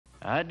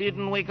I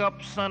didn't wake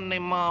up Sunday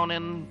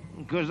morning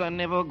 'cause I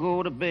never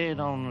go to bed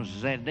on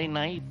Saturday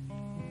night.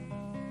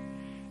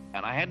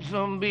 And I had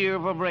some beer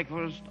for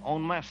breakfast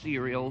on my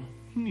cereal.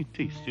 It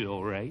tasted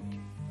all right.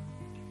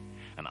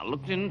 And I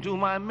looked into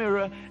my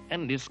mirror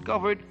and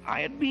discovered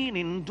I had been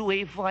into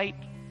a fight.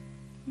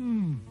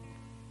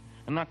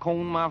 And I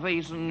combed my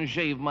face and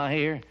shaved my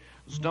hair,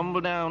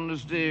 stumbled down the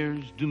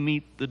stairs to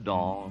meet the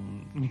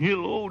dawn.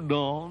 Hello,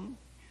 dawn.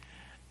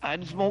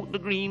 I'd smoked the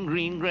green,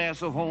 green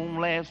grass of home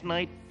last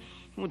night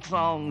with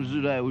songs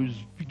that I was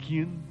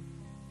picking.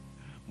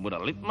 But I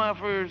lit my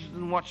first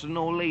and watched an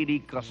old lady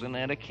cussing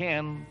at a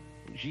can.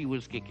 She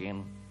was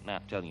kicking,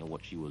 not telling you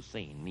what she was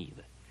saying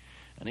neither.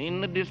 And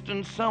in the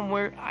distance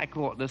somewhere, I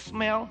caught the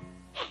smell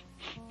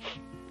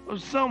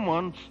of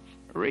someone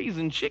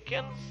raising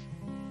chickens.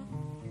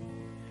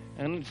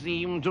 And it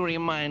seemed to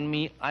remind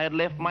me I had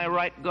left my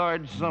right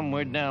guard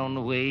somewhere down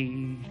the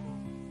way.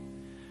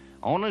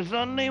 On a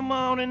Sunday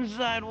morning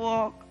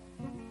sidewalk,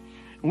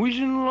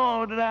 wishing,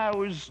 Lord, that I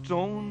was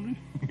stoned.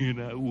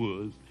 And I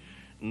was.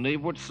 And they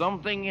put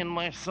something in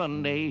my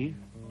sundae.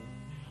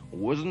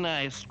 Wasn't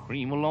ice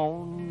cream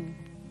alone.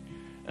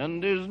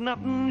 And there's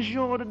nothing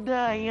short of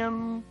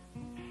dying,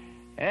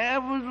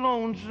 half as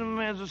lonesome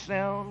as a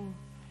sound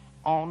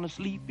on the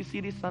sleepy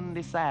city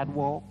Sunday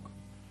sidewalk.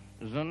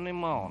 Sunday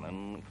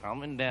morning,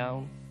 coming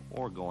down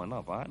or going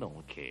up, I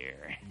don't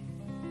care.